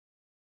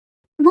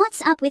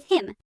What's up with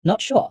him?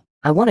 Not sure.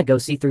 I want to go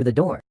see through the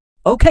door.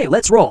 Okay,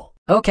 let's roll.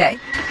 Okay.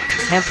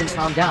 Hampton,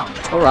 calm down.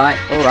 Alright,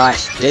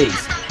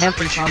 jeez.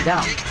 Hampton, calm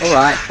down.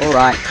 Alright,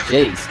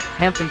 jeez.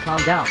 Hampton,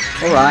 calm down.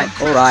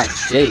 Alright,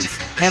 jeez.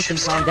 Hampton,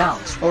 calm down.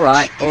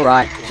 Alright,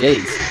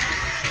 jeez.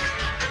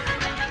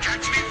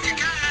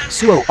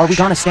 Suo, are we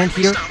gonna stand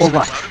here, or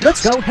what?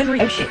 Let's go, Henry.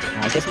 Oh shit,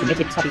 I just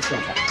committed tubby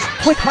slaughter.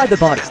 Quick, hide the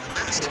body.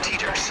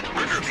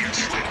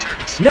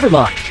 Never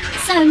mind.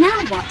 So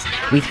now what?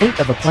 We think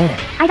of a plan.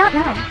 I don't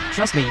know.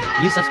 Trust me,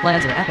 Yusuf's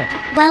plans are epic.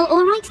 Well,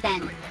 alright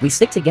then. We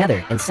stick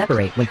together and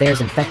separate when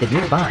there's infected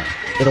nearby.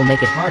 It'll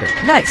make it harder.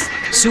 Nice.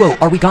 Suo,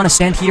 are we gonna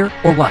stand here,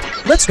 or what?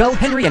 Let's go,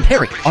 Henry and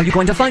Harry. Are you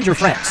going to find your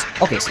friends?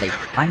 Okay, Snape,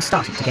 I'm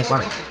starting to get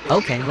worried.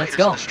 Okay, let's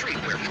go.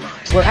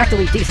 We're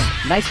actually decent.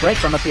 Nice break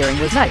from appearing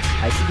was nice.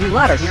 I see you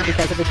ladder here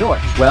because of the door.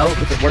 Well,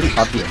 if it wasn't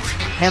obvious.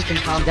 Hampton,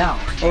 calm down.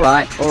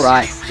 Alright,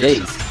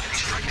 jeez.